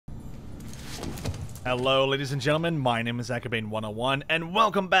Hello, ladies and gentlemen, my name is Akabane101, and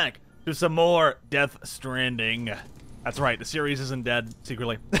welcome back to some more Death Stranding. That's right, the series isn't dead,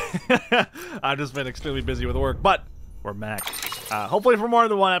 secretly. I've just been extremely busy with work, but we're back. Hopefully for more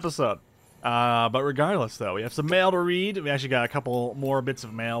than one episode. But regardless, though, we have some mail to read. We actually got a couple more bits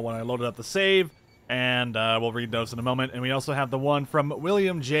of mail when I loaded up the save, and we'll read those in a moment. And we also have the one from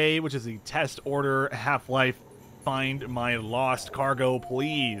William J., which is the test order Half-Life, find my lost cargo,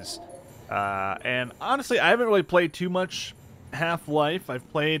 please. And honestly, I haven't really played too much Half-Life. I've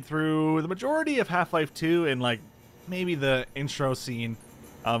played through the majority of Half-Life 2 and, like, maybe the intro scene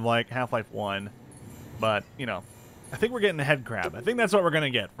of, like, Half-Life 1. But, you know, I think we're getting a head crab. I think that's what we're going to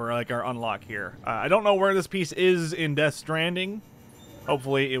get for, like, our unlock here. I don't know where this piece is in Death Stranding.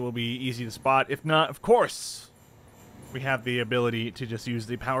 Hopefully it will be easy to spot. If not, of course, we have the ability to just use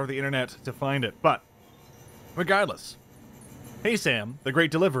the power of the internet to find it. But, regardless. Hey, Sam, the great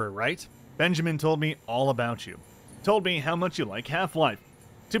deliverer, right? Benjamin told me all about you. Told me how much you like Half-Life.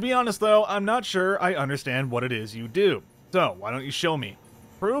 To be honest, though, I'm not sure I understand what it is you do. So, why don't you show me?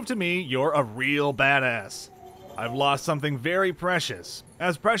 Prove to me you're a real badass. I've lost something very precious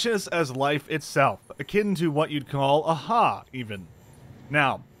as life itself, akin to what you'd call aha, even.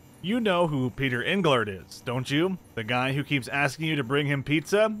 Now, you know who Peter Englart is, don't you? The guy who keeps asking you to bring him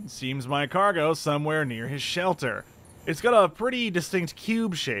pizza? Seems my cargo's somewhere near his shelter. It's got a pretty distinct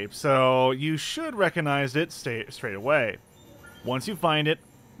cube shape, so you should recognize it straight away. Once you find it,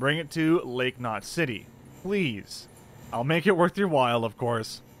 bring it to Lake Knot City. Please. I'll make it worth your while, of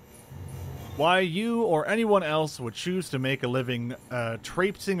course. Why you or anyone else would choose to make a living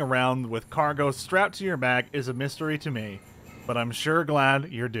traipsing around with cargo strapped to your back is a mystery to me, but I'm sure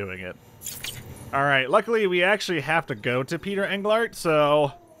glad you're doing it. Alright, luckily we actually have to go to Peter Englart,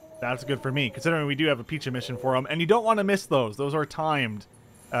 so that's good for me, considering we do have a pizza mission for him, and you don't want to miss those. Those are timed,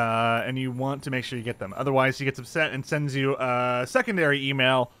 and you want to make sure you get them. Otherwise, he gets upset and sends you a secondary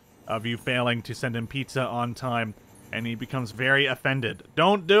email of you failing to send him pizza on time, and he becomes very offended.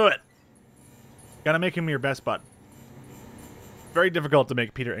 Don't do it! Gotta make him your best bud. Very difficult to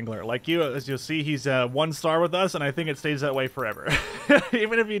make Peter Englart like you. As you'll see, he's 1 star with us, and I think it stays that way forever.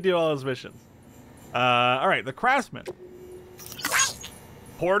 Even if you do all his missions. Alright, the Craftsman.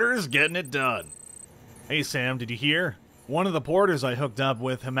 Porter's getting it done. Hey Sam, did you hear? One of the porters I hooked up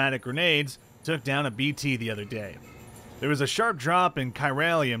with hematic grenades took down a BT the other day. There was a sharp drop in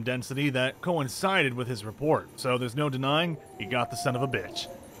chiralium density that coincided with his report, so there's no denying he got the son of a bitch.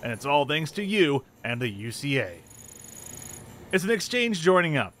 And it's all thanks to you and the UCA. It's an exchange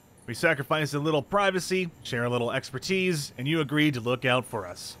joining up. We sacrificed a little privacy, share a little expertise, and you agreed to look out for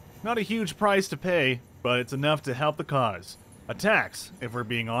us. Not a huge price to pay, but it's enough to help the cause. A tax, if we're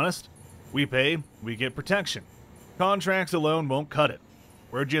being honest. We pay, we get protection. Contracts alone won't cut it.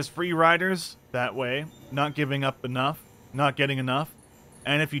 We're just free riders, that way, not giving up enough, not getting enough.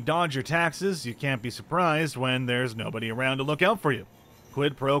 And if you dodge your taxes, you can't be surprised when there's nobody around to look out for you.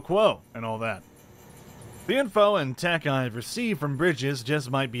 Quid pro quo, and all that. The info and tech I've received from Bridges just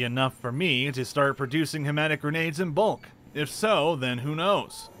might be enough for me to start producing hematic grenades in bulk. If so, then who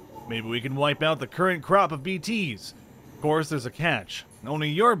knows? Maybe we can wipe out the current crop of BTs. Of course, there's a catch. Only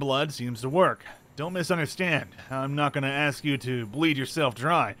your blood seems to work. Don't misunderstand. I'm not going to ask you to bleed yourself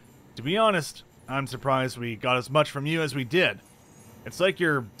dry. To be honest, I'm surprised we got as much from you as we did. It's like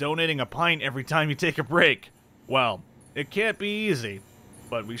you're donating a pint every time you take a break. Well, it can't be easy,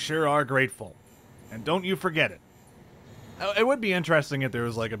 but we sure are grateful. And don't you forget it. It would be interesting if there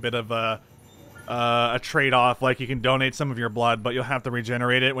was like a bit of a trade-off, like you can donate some of your blood, but you'll have to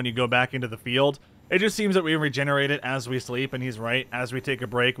regenerate it when you go back into the field. It just seems that we regenerate it as we sleep, and he's right. As we take a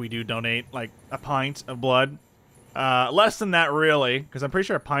break, we do donate, like, a pint of blood. Less than that, really, because I'm pretty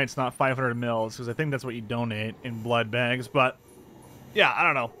sure a pint's not 500 mils, because I think that's what you donate in blood bags, but, yeah, I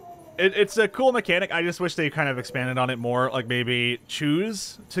don't know. It's a cool mechanic. I just wish they kind of expanded on it more, like maybe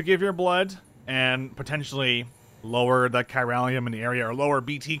choose to give your blood, and potentially lower the chiralium in the area, or lower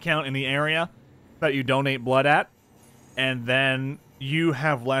BT count in the area that you donate blood at, and then you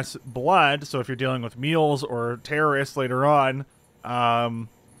have less blood, so if you're dealing with mules or terrorists later on,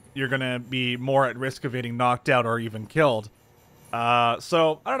 you're going to be more at risk of getting knocked out or even killed.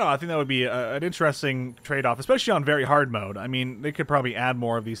 So, I don't know, I think that would be an interesting trade-off, especially on very hard mode. I mean, they could probably add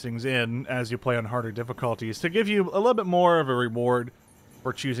more of these things in as you play on harder difficulties to give you a little bit more of a reward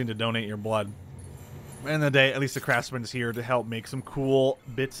for choosing to donate your blood. At the end of the day, at least the Craftsman's here to help make some cool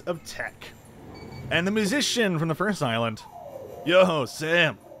bits of tech. And the musician from the first island. Yo,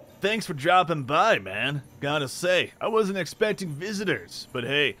 Sam. Thanks for dropping by, man. Gotta say, I wasn't expecting visitors, but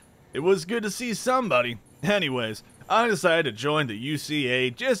hey, it was good to see somebody. Anyways, I decided to join the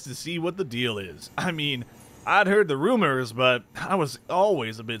UCA just to see what the deal is. I mean, I'd heard the rumors, but I was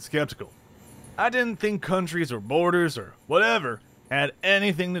always a bit skeptical. I didn't think countries or borders or whatever had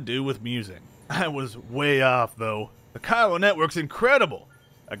anything to do with music. I was way off, though. The Chiral network's incredible.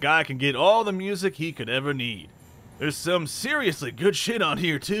 A guy can get all the music he could ever need. There's some seriously good shit on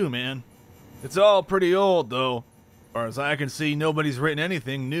here too, man. It's all pretty old, though. As far as I can see, nobody's written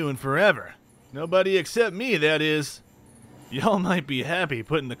anything new in forever. Nobody except me, that is. Y'all might be happy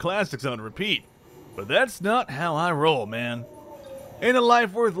putting the classics on repeat, but that's not how I roll, man. Ain't a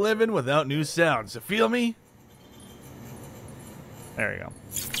life worth living without new sounds, you feel me? There you go.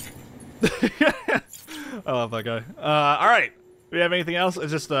 I love that guy. Alright. Do we have anything else?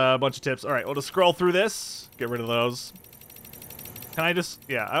 It's just a bunch of tips. Alright, we'll just scroll through this. Get rid of those. Can I just...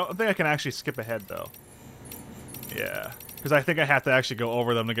 Yeah, I don't think I can actually skip ahead, though. Yeah. Because I think I have to actually go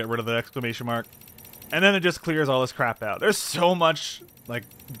over them to get rid of the exclamation mark. And then it just clears all this crap out. There's so much, like,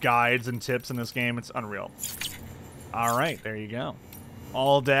 guides and tips in this game. It's unreal. Alright, there you go.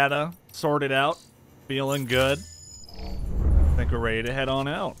 All data sorted out. Feeling good. I think we're ready to head on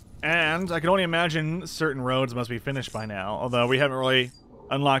out. And I can only imagine certain roads must be finished by now. Although we haven't really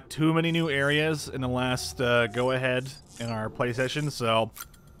unlocked too many new areas in the last go-ahead in our play session. So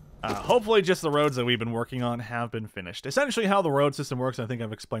hopefully just the roads that we've been working on have been finished. Essentially how the road system works, I think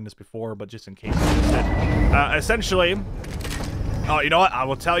I've explained this before, but just in case you missed it. Essentially... Oh, you know what? I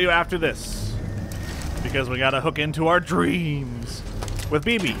will tell you after this. Because we gotta hook into our dreams with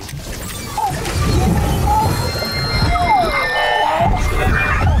BB.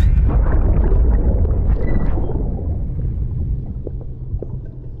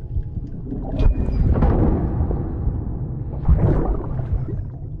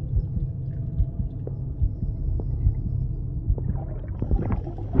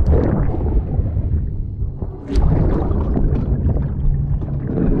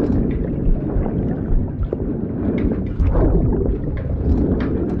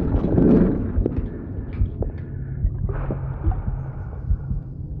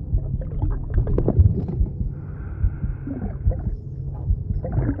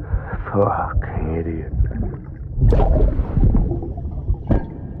 Fucking idiot.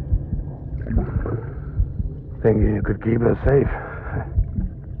 Thinking you could keep us safe.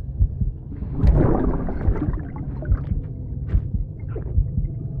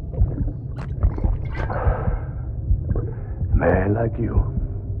 Man like you.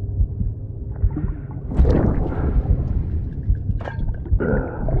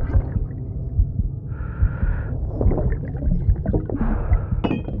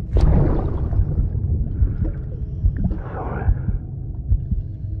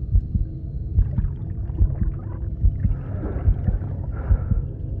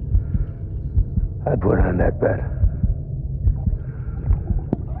 I'd put on that bet.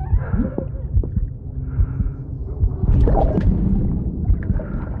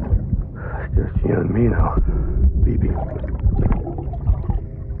 Just you and me now, BB.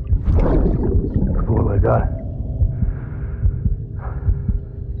 That's all I got.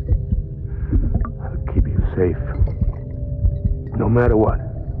 I'll keep you safe, no matter what.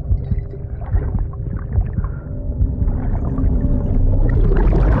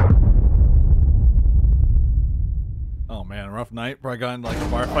 Rough night. Probably got in like a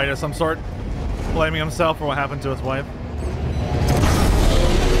bar fight of some sort. Blaming himself for what happened to his wife.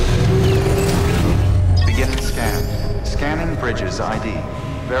 Beginning scan. Scanning bridges ID.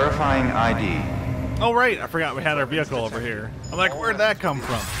 Verifying ID. Oh right, I forgot we had our vehicle over here. I'm like, where'd that come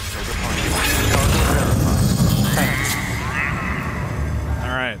from?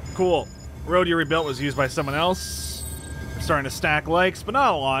 Alright, cool. Road you rebuilt was used by someone else. We're starting to stack likes, but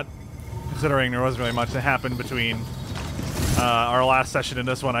not a lot. Considering there wasn't really much that happened between our last session in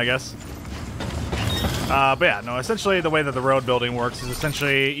this one, I guess. But yeah, no, essentially the way that the road building works is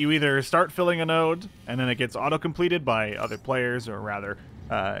essentially you either start filling a node, and then it gets auto-completed by other players, or rather,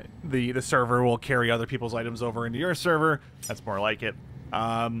 the server will carry other people's items over into your server. That's more like it.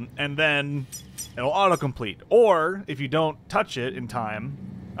 And then it'll auto-complete. Or, if you don't touch it in time,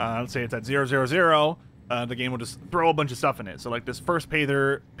 let's say it's at 000, the game will just throw a bunch of stuff in it. So like this first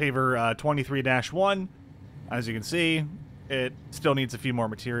paver 23-1, as you can see, it still needs a few more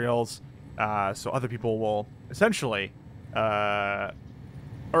materials, so other people will essentially, or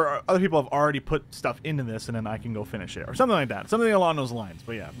other people have already put stuff into this, and then I can go finish it, or something like that, something along those lines.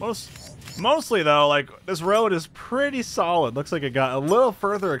 But yeah, mostly though, like this road is pretty solid. Looks like it got a little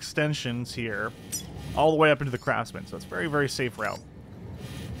further extensions here, all the way up into the Craftsman, so it's very, very safe route.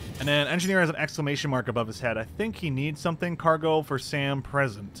 And then engineer has an exclamation mark above his head. I think he needs something. Cargo for Sam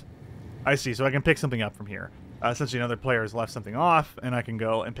present. I see, so I can pick something up from here. Essentially, another player has left something off, and I can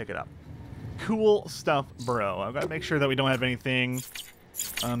go and pick it up. Cool stuff, bro. I've got to make sure that we don't have anything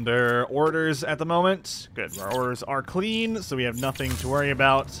under orders at the moment. Good. Our orders are clean, so we have nothing to worry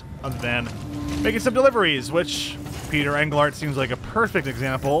about other than making some deliveries, which Peter Englart seems like a perfect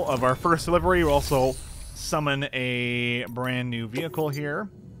example of our first delivery. We'll also summon a brand new vehicle here.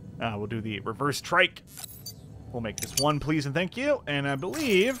 We'll do the reverse trike. We'll make this one, please and thank you. And I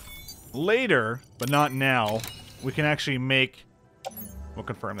believe later, but not now, we can actually make... We'll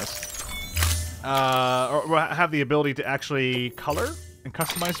confirm this. Or we'll have the ability to actually color and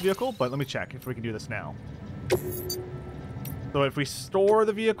customize the vehicle, but let me check if we can do this now. So if we store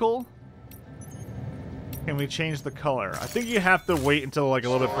the vehicle, can we change the color? I think you have to wait until like a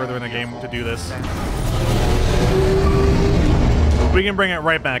little bit further in the game to do this. We can bring it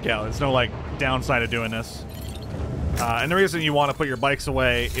right back out. There's no like downside of doing this. And the reason you want to put your bikes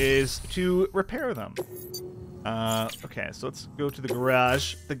away is to repair them. Okay, so let's go to the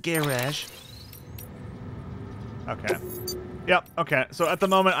garage. The garage. Okay. Yep, okay. So at the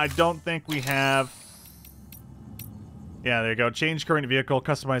moment, I don't think we have... Yeah, there you go. Change current vehicle,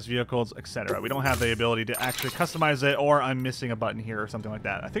 customize vehicles, etc. We don't have the ability to actually customize it, or I'm missing a button here or something like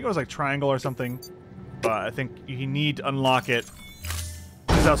that. I think it was like triangle or something, but I think you need to unlock it.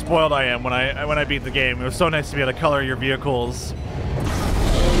 This is how spoiled I am when I beat the game. It was so nice to be able to color your vehicles.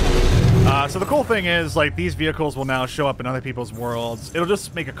 So the cool thing is, like, these vehicles will now show up in other people's worlds. It'll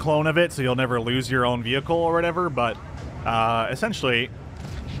just make a clone of it, so you'll never lose your own vehicle or whatever, but essentially,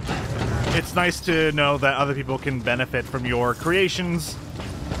 it's nice to know that other people can benefit from your creations,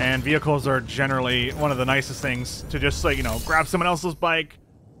 and vehicles are generally one of the nicest things to just, like, you know, grab someone else's bike,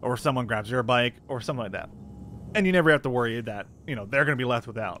 or someone grabs your bike, or something like that. And you never have to worry that, you know, they're going to be left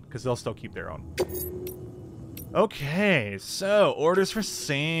without, because they'll still keep their own. Okay, so orders for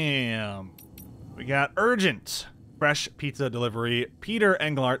Sam. We got urgent fresh pizza delivery. Peter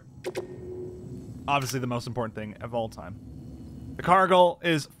Englart. Obviously the most important thing of all time. The cargo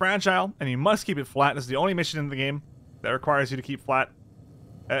is fragile, and you must keep it flat. This is the only mission in the game that requires you to keep flat.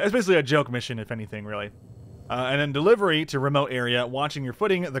 It's basically a joke mission, if anything, really. And then delivery to remote area. Watching your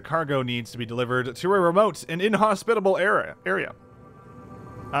footing, the cargo needs to be delivered to a remote and inhospitable area.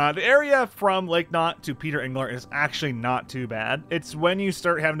 The area from Lake Knot to Peter Englart is actually not too bad. It's when you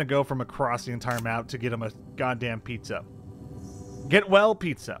start having to go from across the entire map to get him a goddamn pizza. Get Well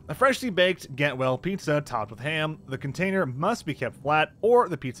Pizza. A freshly baked Get Well Pizza topped with ham. The container must be kept flat or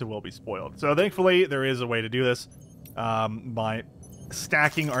the pizza will be spoiled. So thankfully, there is a way to do this by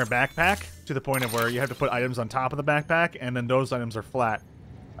stacking our backpack to the point of where you have to put items on top of the backpack, and then those items are flat.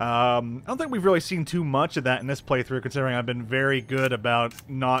 I don't think we've really seen too much of that in this playthrough, considering I've been very good about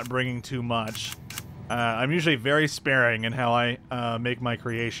not bringing too much. I'm usually very sparing in how I make my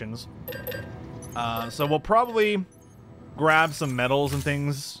creations. So we'll probably grab some medals and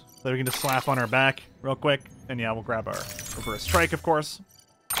things that we can just slap on our back real quick. And yeah, we'll grab our reverse strike, of course.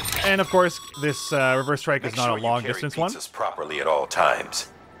 And of course, this reverse strike is not a long distance one. Properly at all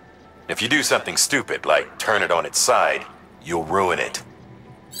times. If you do something stupid, like turn it on its side, you'll ruin it.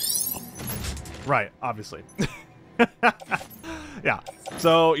 Right, obviously. Yeah,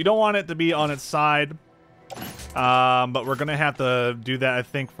 so you don't want it to be on its side, but we're gonna have to do that, I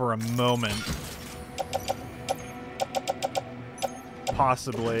think, for a moment.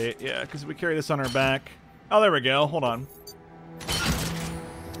 Possibly, yeah, because we carry this on our back. Oh, there we go, hold on.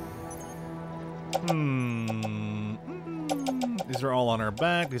 These are all on our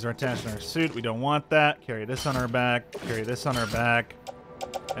back, these are attached in our suit, we don't want that. Carry this on our back, carry this on our back,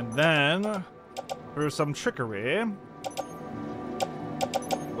 and then... through some trickery,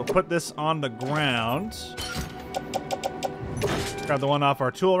 we'll put this on the ground. Grab the one off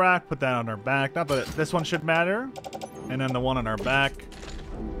our tool rack, put that on our back. Not that this one should matter. And then the one on our back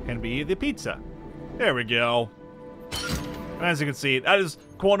can be the pizza. There we go. And as you can see, that is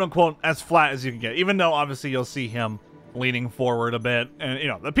quote-unquote as flat as you can get. Even though, obviously, you'll see him leaning forward a bit. And, you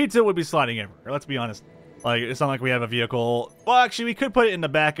know, the pizza would be sliding everywhere. Let's be honest. Like, it's not like we have a vehicle. Well, actually, we could put it in the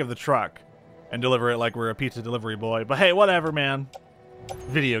back of the truck and deliver it like we're a pizza delivery boy. But hey, whatever, man.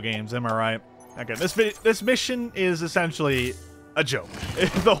 Video games, am I right? Okay, this mission is essentially a joke.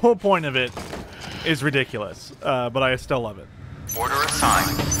 The whole point of it is ridiculous, but I still love it. Order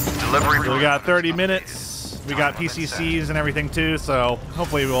assigned. Delivery. So we got 30 minutes. We got PCCs and everything too, so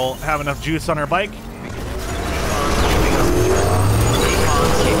hopefully we'll have enough juice on our bike.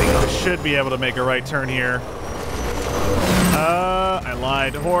 Should be able to make a right turn here. I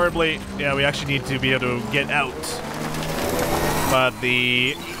lied horribly. Yeah, we actually need to be able to get out. But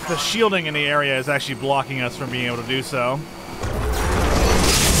the shielding in the area is actually blocking us from being able to do so.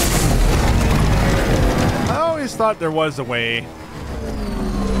 Oh always thought there was a way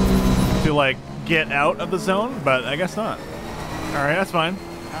to, like, get out of the zone, but I guess not. Alright, that's fine.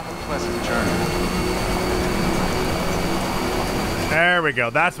 Have a pleasant journey. There we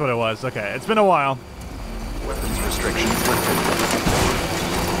go. That's what it was. Okay, it's been a while. Weapons restrictions lifted.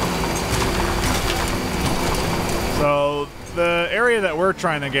 So, the area that we're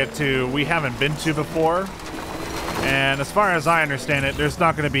trying to get to, we haven't been to before. And as far as I understand it, there's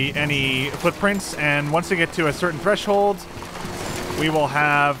not going to be any footprints. And once we get to a certain threshold, we will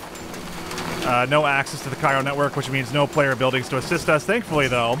have no access to the Cairo network, which means no player buildings to assist us. Thankfully,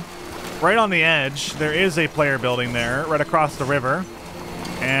 though, right on the edge, there is a player building there, right across the river.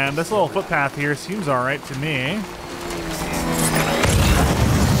 And this little footpath here seems alright to me.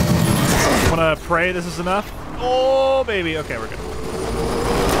 I'm gonna pray this is enough. Oh, baby. Okay, we're good.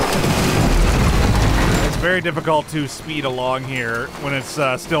 It's very difficult to speed along here when it's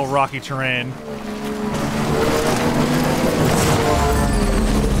still rocky terrain.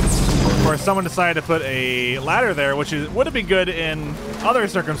 Of course, someone decided to put a ladder there, which would have been good in other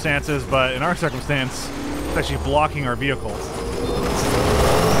circumstances, but in our circumstance, it's actually blocking our vehicle.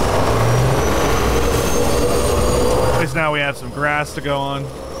 At least now we have some grass to go on.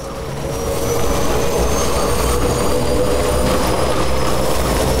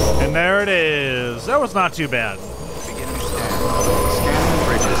 And there it is. That was not too bad. Beginning scan. Scanning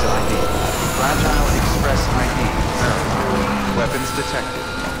bridges ID. Fragile Express ID. Verified. Weapons detected.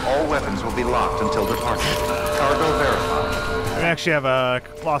 All weapons will be locked until departure. Cargo verified. We actually have a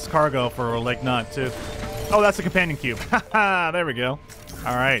lost cargo for Lake Knot, too. Oh, that's a companion cube. Haha, there we go.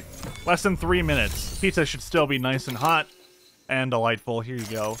 All right. Less than 3 minutes. Pizza should still be nice and hot and delightful. Here you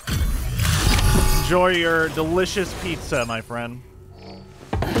go. Enjoy your delicious pizza, my friend.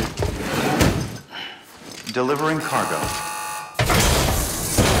 Delivering cargo.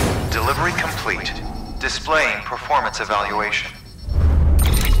 Delivery complete. Displaying performance evaluation.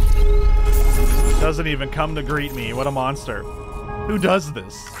 Doesn't even come to greet me. What a monster. Who does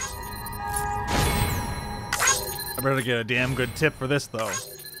this? I better get a damn good tip for this, though.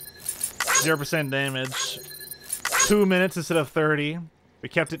 0% damage. 2 minutes instead of 30. We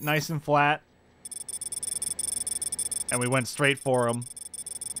kept it nice and flat. And we went straight for him.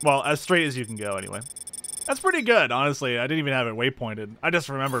 Well, as straight as you can go, anyway. That's pretty good, honestly. I didn't even have it waypointed. I just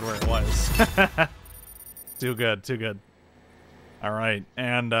remembered where it was. Too good, too good. All right,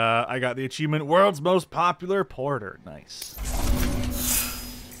 and I got the achievement, World's Most Popular Porter. Nice.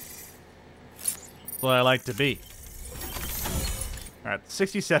 That's what I like to be. All right,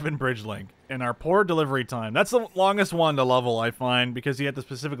 67 bridge link. And our poor delivery time. That's the longest one to level, I find, because you have to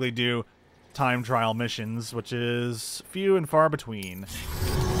specifically do time trial missions, which is few and far between.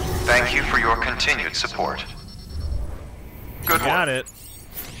 Thank you for your continued support. Good work. Got it.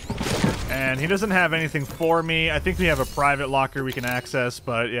 And he doesn't have anything for me. I think we have a private locker we can access,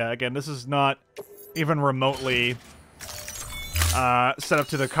 but yeah, again, this is not even remotely set up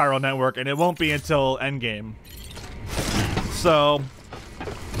to the Cairo network, and it won't be until endgame. So,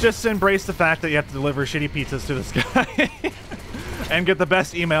 just embrace the fact that you have to deliver shitty pizzas to this guy and get the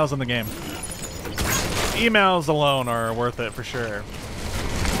best emails in the game. Emails alone are worth it for sure.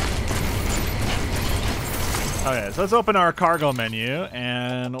 Okay, so let's open our cargo menu,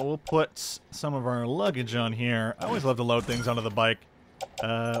 and we'll put some of our luggage on here. I always love to load things onto the bike.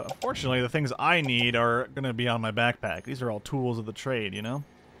 Unfortunately, the things I need are going to be on my backpack. These are all tools of the trade, you know?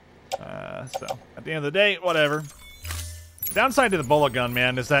 So, at the end of the day, whatever. Downside to the bullet gun,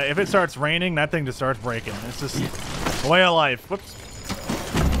 man, is that if it starts raining, that thing just starts breaking. It's just the way of life. Whoops.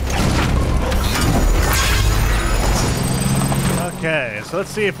 Okay, so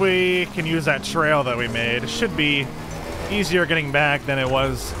let's see if we can use that trail that we made. It should be easier getting back than it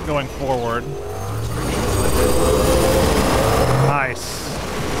was going forward. Nice.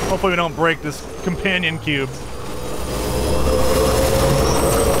 Hopefully we don't break this companion cube.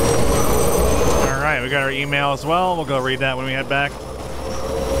 Alright, we got our email as well. We'll go read that when we head back.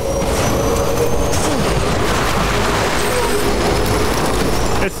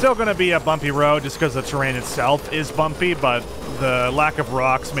 It's still going to be a bumpy road just because the terrain itself is bumpy, but the lack of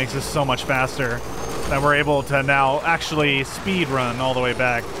rocks makes us so much faster that we're able to now actually speed run all the way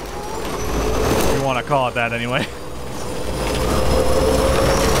back. If you want to call it that anyway.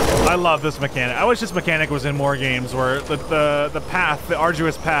 I love this mechanic. I wish this mechanic was in more games where the path, the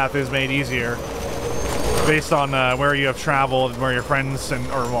arduous path is made easier based on where you have traveled and where your friends and,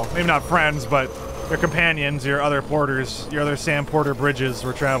 or well, maybe not friends, but your companions, your other porters, your other Sam Porter bridges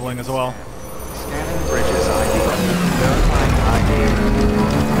were traveling as well. Scanning bridges ID. Verifying ID.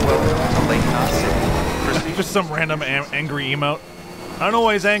 Welcome to Lake Knot City. Proceed. Just some random angry emote. I don't know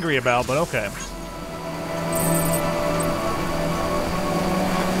what he's angry about, but okay.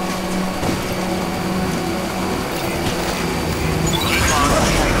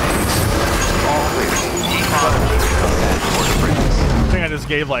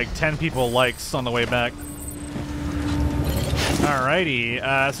 gave like 10 people likes on the way back.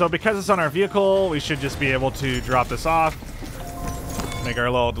 Alrighty, so because it's on our vehicle, we should just be able to drop this off. Make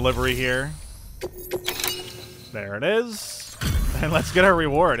our little delivery here. There it is. And let's get our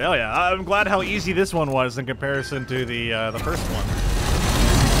reward. Hell yeah. I'm glad how easy this one was in comparison to the first one.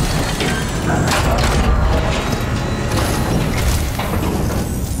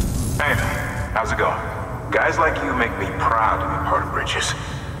 Hey, how's it going? Guys like you make me proud to be part of Bridges.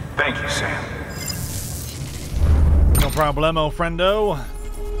 Thank you, Sam. No problemo, friendo.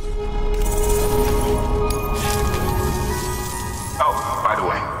 Oh, by the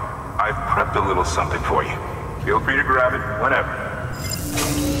way, I've prepped a little something for you. Feel free to grab it whenever.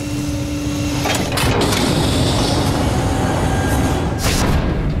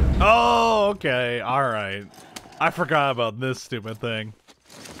 Oh, okay. Alright. I forgot about this stupid thing.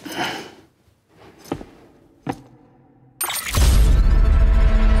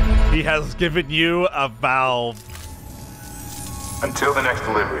 He has given you a valve. Until the next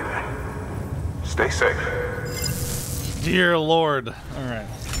delivery, then. Stay safe. Dear Lord. Alright.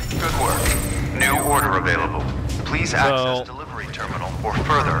 Good work. New order available. Please access delivery terminal for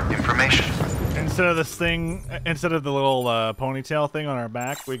further information. Instead of this thing, instead of the little ponytail thing on our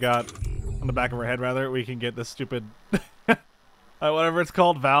back, we got, on the back of our head rather, we can get this stupid, whatever it's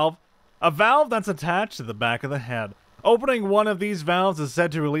called, valve. A valve that's attached to the back of the head. Opening one of these valves is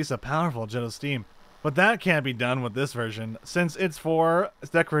said to release a powerful jet of steam, but that can't be done with this version, since it's for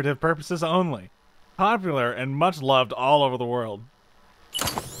decorative purposes only. Popular and much loved all over the world.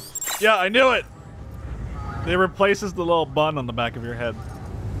 Yeah, I knew it! It replaces the little bun on the back of your head.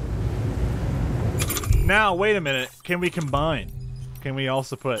 Now, wait a minute. Can we combine? Can we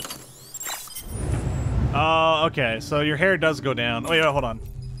also put... Oh, okay. So your hair does go down. Wait, hold on.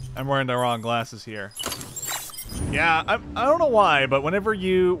 I'm wearing the wrong glasses here. Yeah, I don't know why, but whenever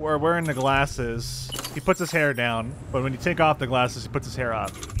you are wearing the glasses, he puts his hair down. But when you take off the glasses, he puts his hair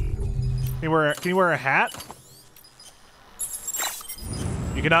up. Can you wear a hat?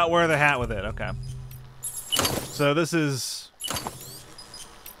 You cannot wear the hat with it. Okay. So this is,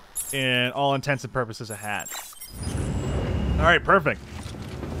 in all intents and purposes, a hat. All right, perfect.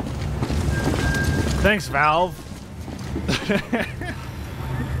 Thanks, Valve.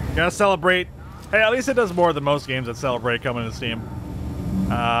 Gotta celebrate. Hey, at least it does more than most games that celebrate coming to Steam.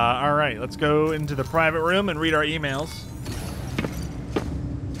 All right, let's go into the private room and read our emails.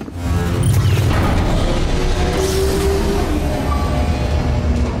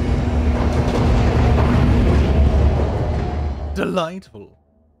 Delightful.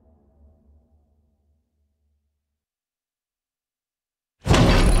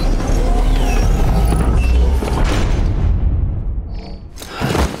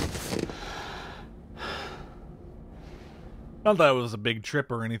 Not that it was a big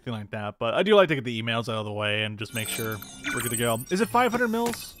trip or anything like that, but I do like to get the emails out of the way and just make sure we're good to go. Is it 500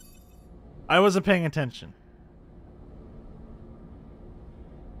 mils? I wasn't paying attention.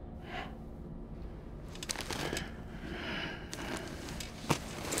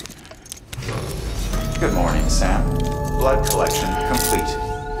 Good morning, Sam. Blood collection complete.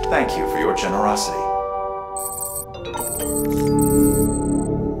 Thank you for your generosity.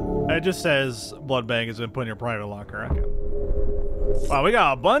 It just says blood bank has been put in your private locker. Okay. Wow, we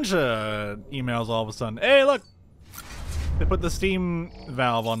got a bunch of emails all of a sudden. Hey, look! They put the Steam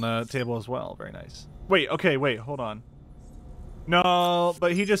valve on the table as well. Very nice. Wait, okay, wait, hold on. No,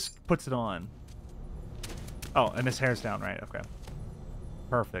 but he just puts it on. Oh, and his hair's down, right? Okay.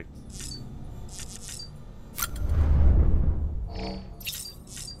 Perfect.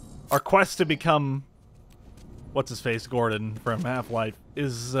 Our quest to become what's-his-face Gordon from Half-Life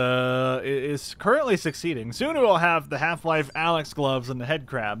is currently succeeding. Soon we'll have the Half-Life Alex gloves and the head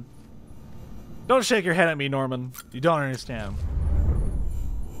crab. Don't shake your head at me, Norman. You don't understand.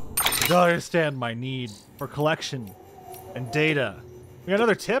 You don't understand my need for collection and data. We got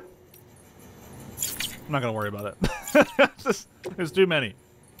another tip? I'm not gonna worry about it. There's too many.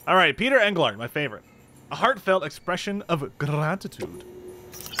 Alright, Peter Englart, my favorite. A heartfelt expression of gratitude.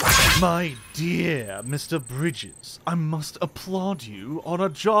 My dear Mr. Bridges, I must applaud you on a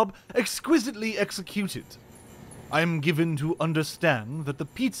job exquisitely executed. I am given to understand that the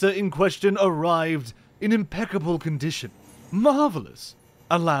pizza in question arrived in impeccable condition. Marvelous.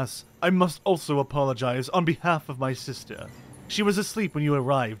 Alas, I must also apologize on behalf of my sister. She was asleep when you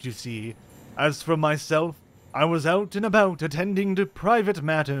arrived, you see. As for myself, I was out and about attending to private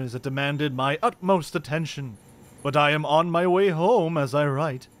matters that demanded my utmost attention. But I am on my way home as I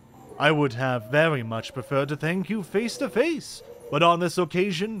write. I would have very much preferred to thank you face to face, but on this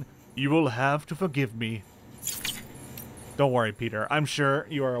occasion, you will have to forgive me. Don't worry, Peter. I'm sure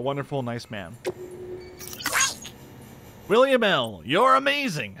you are a wonderful, nice man. William L., you're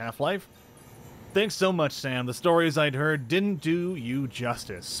amazing, Half-Life. Thanks so much, Sam. The stories I'd heard didn't do you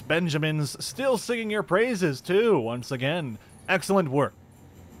justice. Benjamin's still singing your praises, too, once again. Excellent work.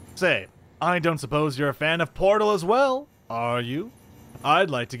 Say, I don't suppose you're a fan of Portal as well, are you? I'd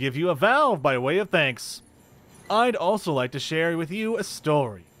like to give you a Valve by way of thanks. I'd also like to share with you a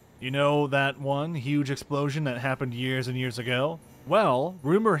story. You know that one huge explosion that happened years and years ago? Well,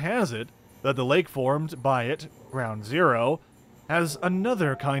 rumor has it that the lake formed by it, Ground Zero, has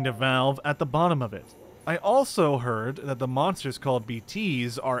another kind of valve at the bottom of it. I also heard that the monsters called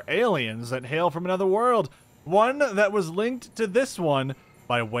BTs are aliens that hail from another world, one that was linked to this one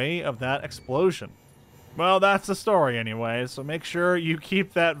by way of that explosion. Well, that's the story anyway, so make sure you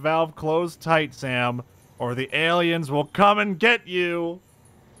keep that valve closed tight, Sam, or the aliens will come and get you.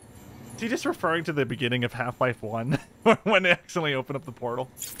 Is he just referring to the beginning of Half-Life 1 when they accidentally open up the portal?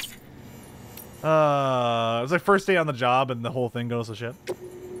 It was like first day on the job and the whole thing goes to shit.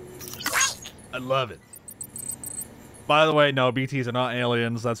 I love it. By the way, no, BTs are not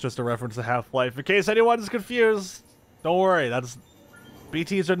aliens. That's just a reference to Half-Life. In case anyone's confused, don't worry.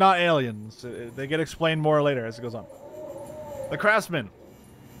 BTs are not aliens. They get explained more later as it goes on. The Craftsman.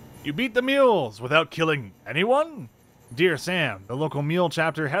 You beat the mules without killing anyone? Dear Sam, the local mule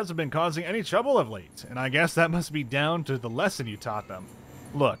chapter hasn't been causing any trouble of late, and I guess that must be down to the lesson you taught them.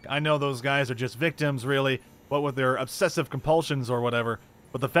 Look, I know those guys are just victims, really, what with their obsessive compulsions or whatever,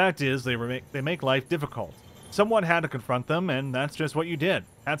 but the fact is they make life difficult. Someone had to confront them, and that's just what you did.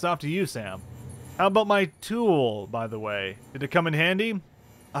 Hats off to you, Sam. How about my tool, by the way? Did it come in handy?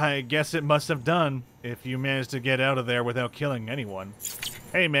 I guess it must have done, if you managed to get out of there without killing anyone.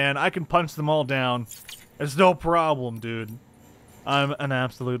 Hey man, I can punch them all down. It's no problem, dude. I'm an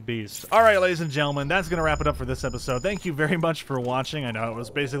absolute beast. Alright, ladies and gentlemen, that's going to wrap it up for this episode. Thank you very much for watching. I know it was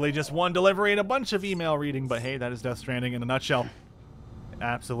basically just one delivery and a bunch of email reading, but hey, that is Death Stranding in a nutshell.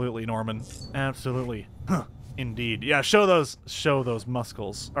 Absolutely, Norman. Absolutely. Huh. Indeed. Yeah, show those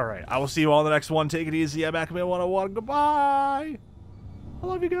muscles. Alright, I will see you all in the next one. Take it easy. I'm back in 101. Goodbye! I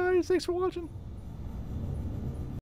love you guys. Thanks for watching.